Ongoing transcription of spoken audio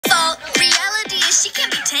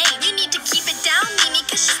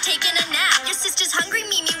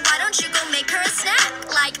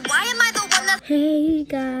Hey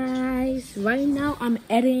guys, right now I'm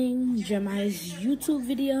editing Jeremiah's YouTube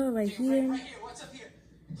video right here.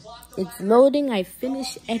 It's loading. I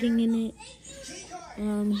finished editing it.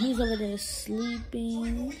 He's over there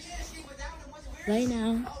sleeping right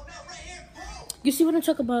now. You see what I'm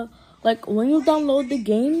talking about? Like when you download the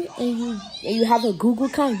game and you have a Google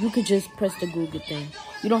account, you could just press the Google thing.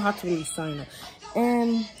 You don't have to really sign up.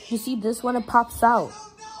 And you see this one, it pops out.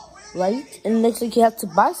 Right? And it looks like you have to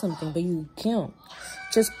buy something, but you can't.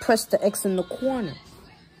 Just press the X in the corner.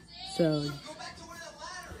 So,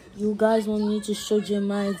 you guys want me to show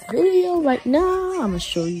Jeremiah's video right now? I'm going to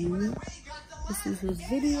show you. This is his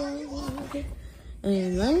video.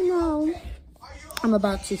 And right now, I'm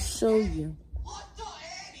about to show you.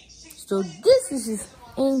 So, this is his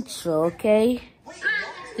intro, okay?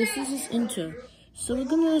 This is his intro. So,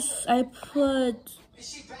 I put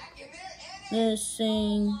this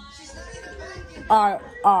saying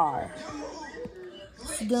RR.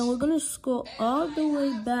 So then we're gonna scroll all the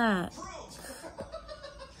way back.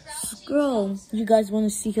 Scroll. You guys want to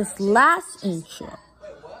see his last intro.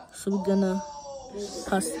 So we're gonna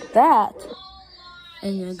press that.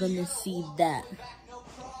 And you're gonna see that.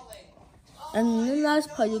 And in the last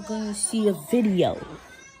part, you're gonna see a video.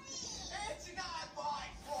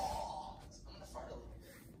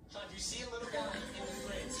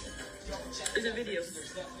 There's a video.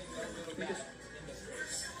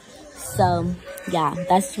 So, yeah,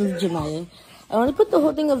 that's with Jeremiah. I want to put the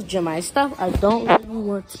whole thing of Jeremiah stuff. I don't really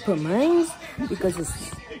want to put mine because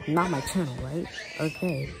it's not my channel, right?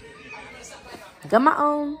 Okay. Got my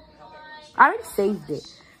own. I already saved it.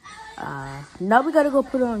 Now we got to go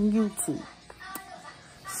put it on YouTube.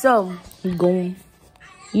 So, you go on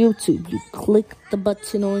YouTube. You click the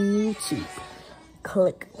button on YouTube.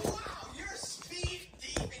 Click.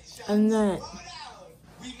 And then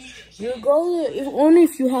you go there, only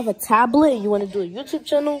if you have a tablet and you want to do a YouTube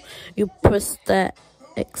channel, you press that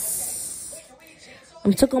X.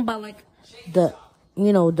 I'm talking about like the,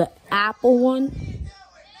 the Apple one.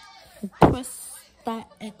 You press that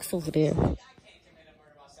X over there.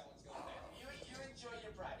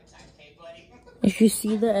 If you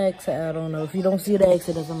see the X, I don't know. If you don't see the X,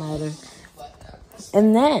 it doesn't matter.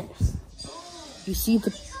 And then you see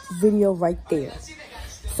the video right there.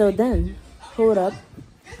 So then, hold up.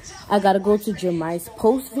 I gotta go to Jeremiah's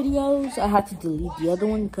post videos. I had to delete the other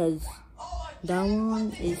one because that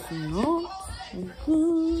one is not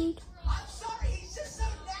good.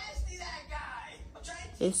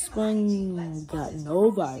 This one got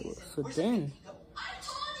no virus. So then,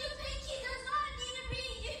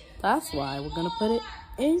 that's why we're gonna put it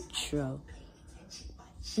intro.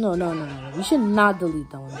 No. We should not delete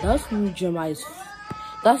that one.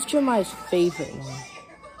 That's Jeremiah's favorite one.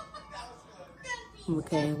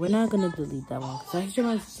 Okay, we're not gonna delete that one because that's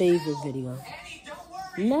my favorite video.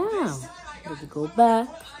 Now, let's go back.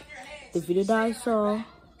 The video that I saw.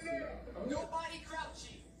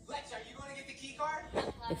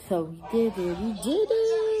 So we did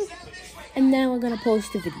it. And now we're gonna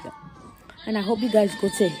post the video. And I hope you guys go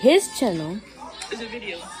to his channel. There's a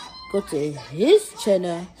video. Go to his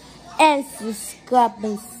channel and subscribe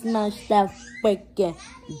and smash that freaking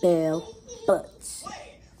bell button.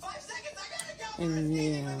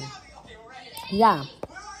 And yeah.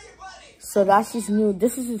 So that's his new.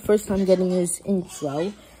 This is his first time getting his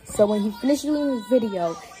intro. So when he finished doing his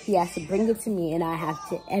video, he has to bring it to me, and I have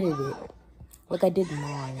to edit it, like I did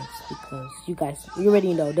mine, because you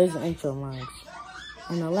already know there's an intro mine,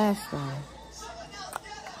 and the last one.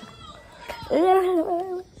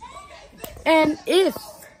 And if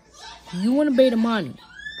you want to pay the money,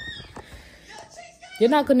 you're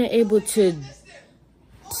not gonna able to.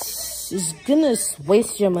 It's gonna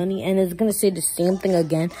waste your money, and it's gonna say the same thing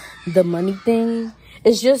again. The money thing.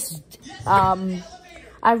 It's just,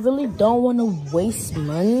 I really don't want to waste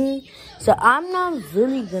money, so I'm not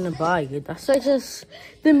really gonna buy it. That's like just,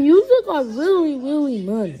 the music are really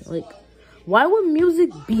money. Like, why would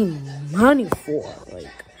music be money for?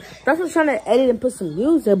 Like, that's what I'm trying to edit and put some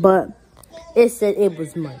music, but it said it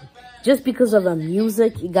was money. Just because of the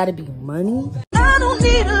music, it gotta be money. I don't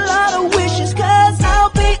need a lot of wishes, cause I'll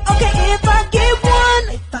be okay if I get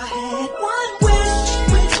one. If I had one wish,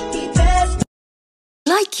 which would be best?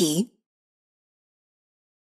 Likey